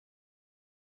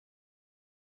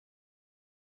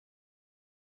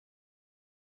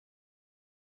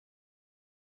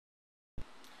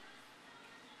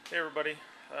Hey everybody,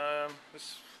 this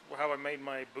is how I made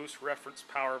my boost reference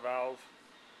power valve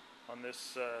on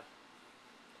this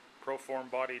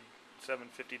proform bodied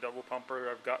 750 double pumper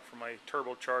I've got from my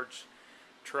turbocharged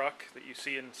truck that you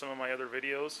see in some of my other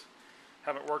videos.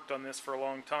 Haven't worked on this for a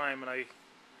long time, and I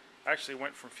actually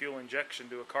went from fuel injection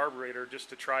to a carburetor just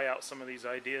to try out some of these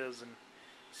ideas and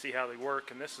see how they work,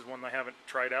 and this is one I haven't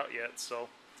tried out yet, so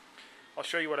I'll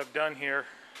show you what I've done here.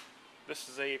 This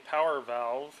is a power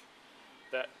valve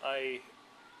that I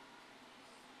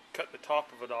cut the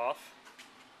top of it off.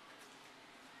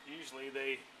 Usually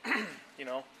they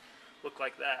look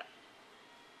like that,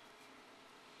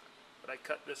 but I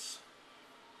cut this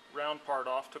round part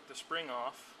off, took the spring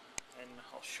off, and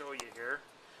I'll show you here.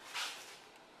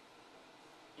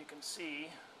 You can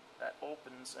see that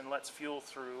opens and lets fuel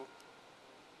through.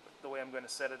 The way I'm going to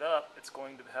set it up, it's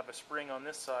going to have a spring on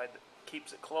this side that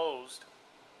keeps it closed.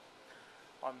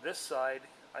 On this side,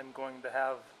 I'm going to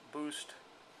have boost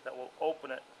that will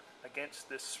open it against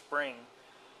this spring,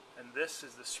 and this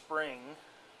is the spring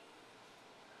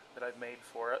that I've made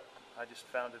for it. I just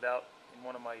found it out in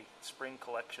one of my spring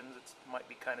collections. It might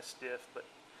be kind of stiff, but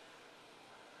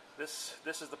this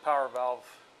is the power valve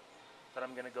that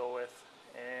I'm going to go with,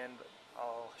 and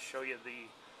I'll show you the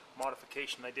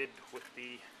modification I did with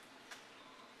the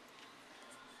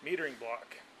metering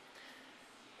block.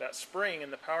 That spring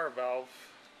and the power valve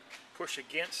push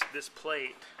against this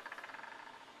plate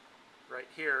right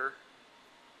here.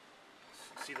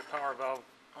 See the power valve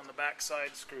on the back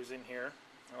side screws in here.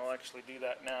 I'll actually do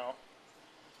that now.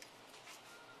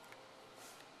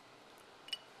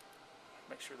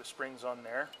 Make sure the spring's on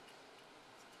there.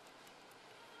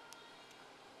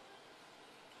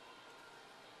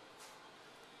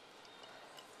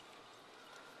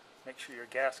 Make sure your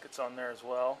gasket's on there as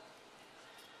well.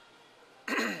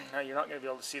 Now you're not going to be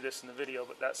able to see this in the video,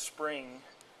 but that spring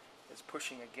is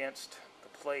pushing against the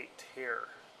plate here.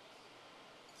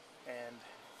 And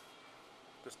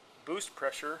the boost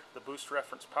pressure, the boost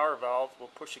reference power valve, will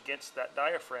push against that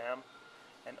diaphragm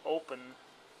and open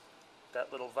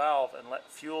that little valve and let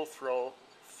fuel flow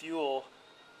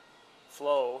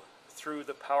through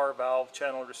the power valve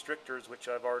channel restrictors, which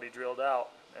I've already drilled out.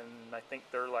 And I think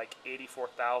they're like 84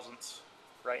 thousandths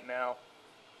right now.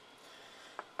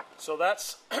 So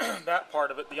that's that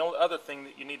part of it. The only other thing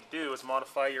that you need to do is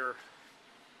modify your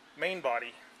main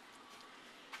body.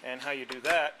 And how you do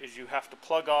that is you have to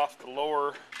plug off the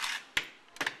lower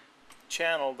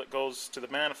channel that goes to the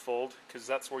manifold, because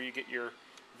that's where you get your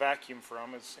vacuum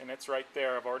from, and it's right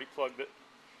there. I've already plugged it.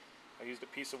 I used a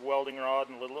piece of welding rod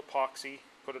and a little epoxy,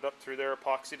 put it up through there,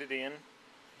 epoxied it in.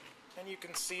 And you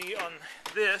can see on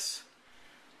this,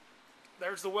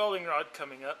 there's the welding rod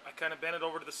coming up. I kind of bent it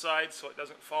over to the side so it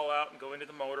doesn't fall out and go into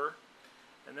the motor.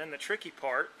 And then the tricky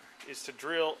part is to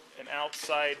drill an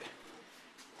outside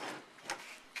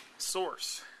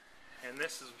source. And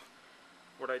this is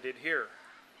what I did here.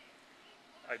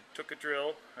 I took a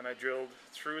drill and I drilled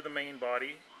through the main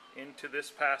body into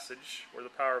this passage where the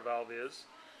power valve is.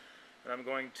 And I'm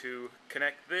going to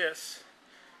connect this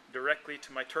directly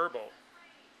to my turbo.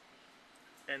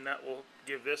 And that will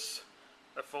give this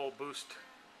a full boost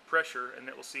pressure, and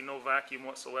it will see no vacuum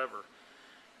whatsoever.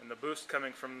 And the boost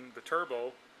coming from the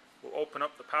turbo will open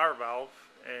up the power valve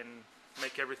and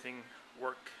make everything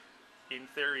work in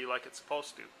theory like it's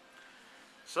supposed to.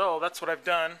 So that's what I've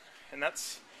done, and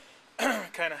that's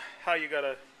kind of how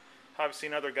I've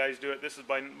seen other guys do it. This is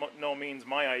by no means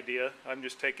my idea. I'm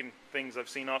just taking things I've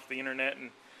seen off the internet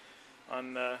and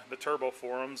on the turbo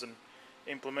forums and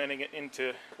implementing it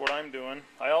into what I'm doing.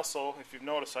 I also, if you've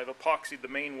noticed, I've epoxied the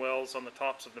main wells on the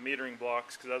tops of the metering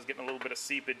blocks because I was getting a little bit of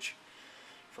seepage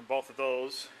from both of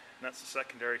those, and that's the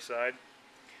secondary side,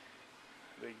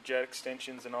 the jet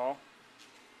extensions and all.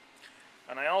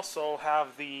 And I also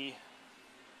have the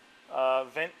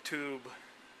vent tube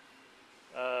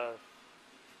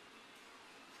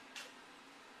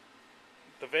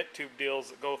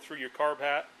deals that go through your carb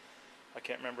hat. I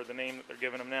can't remember the name that they're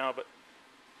giving them now, but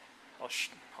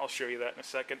I'll show you that in a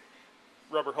second.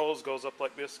 Rubber hose goes up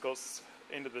like this, goes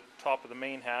into the top of the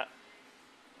main hat,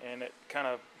 and it kind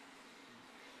of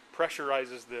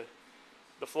pressurizes the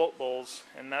float bowls,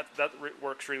 and that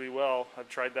works really well. I've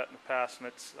tried that in the past,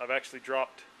 and I've actually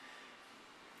dropped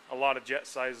a lot of jet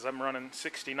sizes. I'm running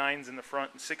 69s in the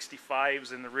front and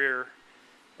 65s in the rear,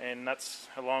 and that's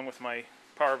along with my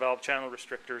power valve channel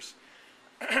restrictors.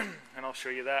 And I'll show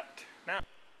you that now.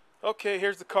 Okay,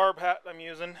 here's the carb hat I'm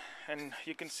using, and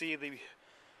you can see the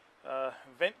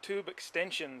vent tube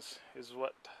extensions is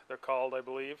what they're called, I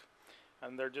believe.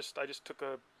 And I just took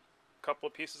a couple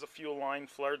of pieces of fuel line,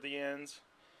 flared the ends,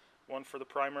 one for the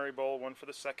primary bowl, one for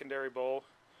the secondary bowl,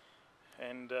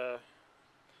 and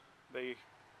they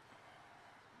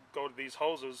go to these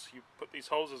hoses. You put these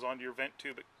hoses onto your vent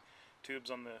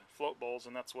tubes on the float bowls,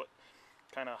 and that's what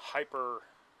kind of hyper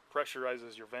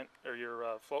pressurizes your vent or your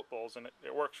float bowls, and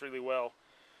it works really well.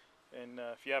 And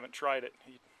if you haven't tried it,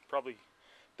 you probably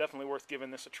definitely worth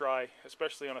giving this a try,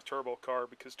 especially on a turbo car,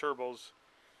 because turbos,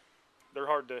 they're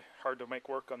hard to make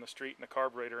work on the street in a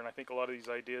carburetor, and I think a lot of these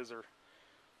ideas are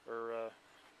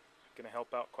going to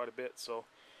help out quite a bit. So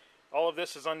all of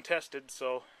this is untested,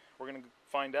 so we're going to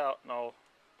find out, and I'll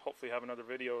hopefully have another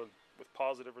video with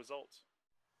positive results.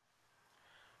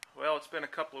 Well, it's been a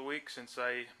couple of weeks since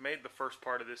I made the first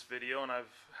part of this video, and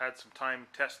I've had some time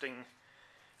testing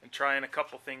and trying a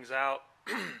couple things out.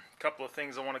 A couple of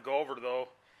things I want to go over though.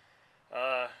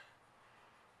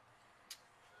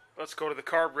 Let's go to the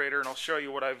carburetor and I'll show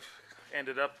you what I've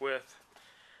ended up with.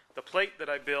 The plate that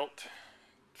I built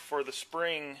for the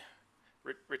spring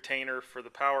retainer for the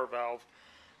power valve,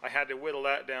 I had to whittle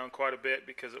that down quite a bit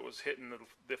because it was hitting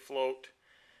the float,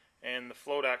 and the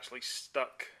float actually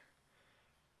stuck.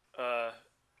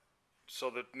 So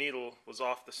the needle was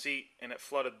off the seat, and it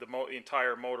flooded the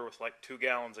entire motor with like 2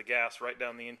 gallons of gas right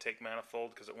down the intake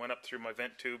manifold, because it went up through my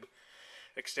vent tube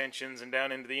extensions and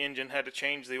down into the engine. Had to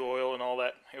change the oil and all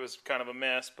that. It was kind of a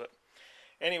mess, but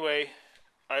anyway,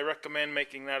 I recommend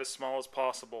making that as small as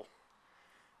possible,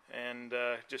 and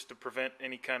just to prevent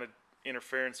any kind of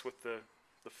interference with the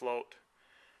float.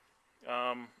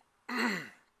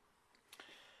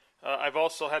 I've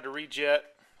also had to rejet.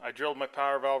 I drilled my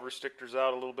power valve restrictors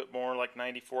out a little bit more, like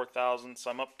 94 thousandths.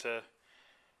 I'm up to,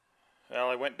 well,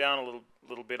 I went down a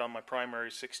little bit on my primary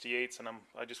 68s, and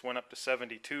I just went up to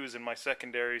 72s in my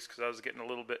secondaries because I was getting a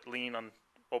little bit lean on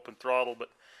open throttle.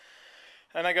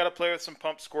 And I got to play with some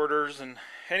pump squirters. And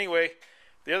anyway,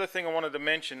 the other thing I wanted to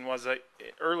mention was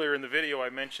earlier in the video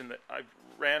I mentioned that I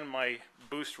ran my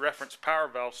boost reference power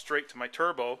valve straight to my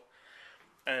turbo,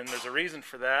 and there's a reason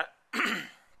for that.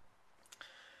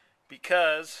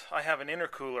 Because I have an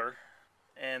intercooler,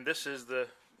 and this is the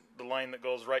line that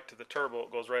goes right to the turbo.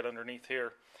 It goes right underneath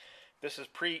here. This is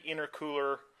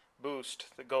pre-intercooler boost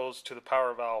that goes to the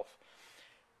power valve.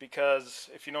 Because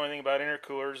if you know anything about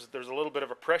intercoolers, there's a little bit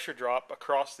of a pressure drop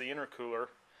across the intercooler,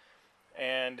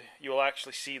 and you'll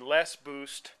actually see less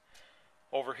boost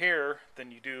over here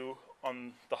than you do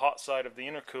on the hot side of the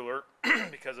intercooler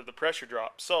because of the pressure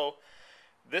drop. So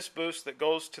this boost that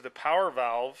goes to the power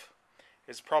valve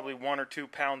is probably 1 or 2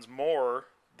 pounds more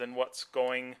than what's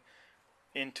going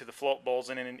into the float bowls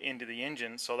and into the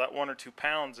engine. So that 1 or 2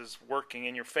 pounds is working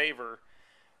in your favor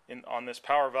on this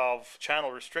power valve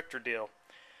channel restrictor deal.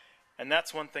 And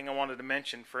that's one thing I wanted to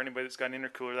mention for anybody that's got an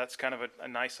intercooler. That's kind of a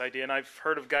nice idea. And I've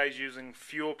heard of guys using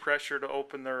fuel pressure to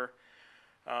open their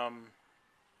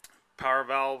power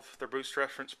valve, their boost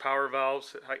reference power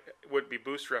valves. It wouldn't be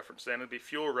boost reference then, it'd be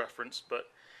fuel reference. But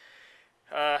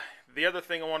the other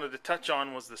thing I wanted to touch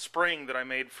on was the spring that I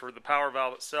made for the power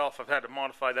valve itself. I've had to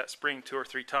modify that spring 2 or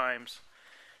 3 times,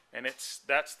 and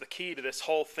that's the key to this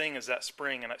whole thing, is that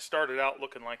spring. And it started out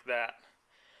looking like that,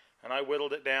 and I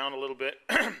whittled it down a little bit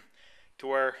to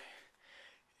where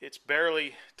it's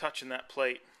barely touching that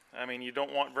plate. I mean, you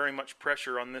don't want very much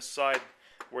pressure on this side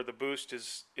where the boost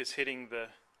is hitting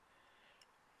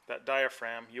that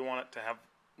diaphragm. You want it to have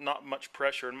not much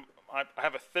pressure. And I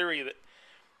have a theory that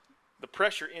the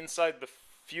pressure inside the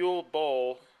fuel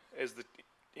bowl, as the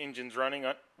engine's running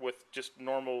with just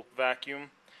normal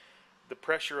vacuum, the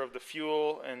pressure of the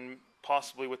fuel, and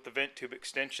possibly with the vent tube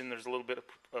extension, there's a little bit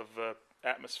of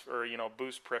atmosphere,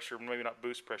 boost pressure, maybe not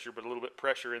boost pressure, but a little bit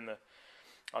pressure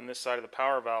on this side of the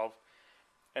power valve,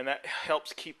 and that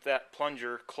helps keep that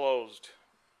plunger closed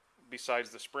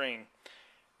besides the spring.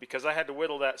 Because I had to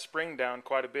whittle that spring down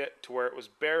quite a bit to where it was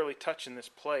barely touching this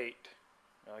plate.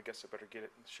 I guess I better get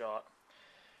it in the shot.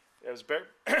 It was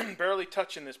barely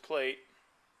touching this plate.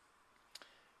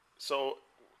 So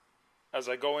as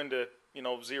I go into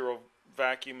zero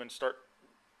vacuum and start,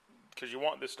 because you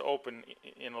want this to open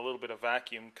in a little bit of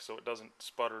vacuum so it doesn't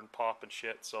sputter and pop and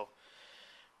shit. So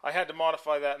I had to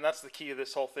modify that, and that's the key of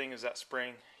this whole thing, is that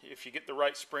spring. If you get the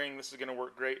right spring, this is going to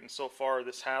work great, and so far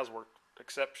this has worked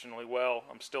exceptionally well.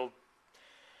 I'm still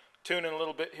tuning a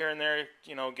little bit here and there,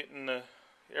 getting the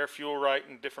air fuel right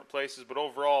in different places, but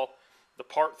overall the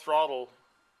part throttle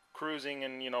cruising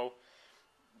and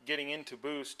getting into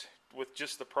boost with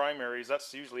just the primaries,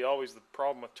 that's usually always the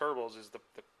problem with turbos, is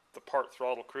the part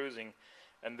throttle cruising,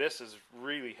 and this has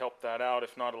really helped that out,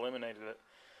 if not eliminated it.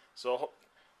 So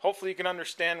hopefully you can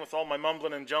understand with all my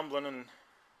mumbling and jumbling and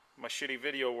my shitty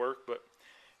video work. But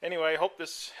anyway, I hope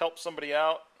this helps somebody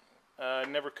out. I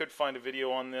never could find a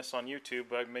video on this on YouTube,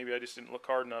 but maybe I just didn't look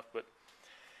hard enough. But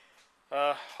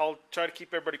I'll try to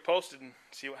keep everybody posted and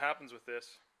see what happens with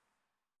this.